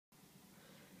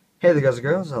Hey there guys and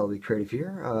girls, I'll be creative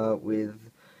here with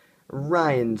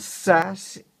Ryan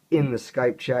Sass in the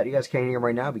Skype chat. You guys can't hear him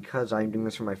right now because I'm doing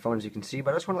this from my phone as you can see, but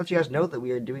I just want to let you guys know that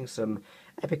we are doing some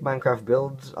epic Minecraft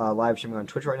builds live streaming on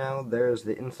Twitch right now. There's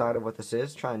the inside of what this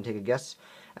is, try and take a guess.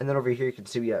 And then over here you can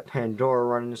see we got Pandora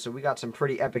running, so we got some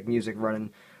pretty epic music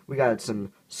running. We got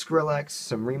some Skrillex,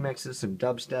 some remixes, some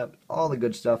dubstep, all the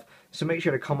good stuff. So make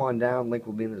sure to come on down, link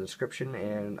will be in the description,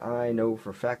 and I know for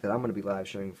a fact that I'm going to be live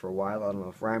streaming for a while. I don't know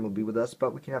if Ryan will be with us,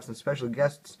 but we can have some special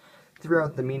guests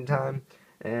throughout the meantime.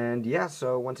 And yeah,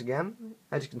 so once again,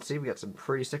 as you can see, we got some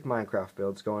pretty sick Minecraft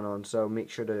builds going on, so make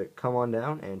sure to come on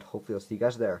down, and hopefully I'll see you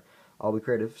guys there. I'll be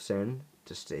creative, saying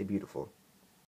to stay beautiful.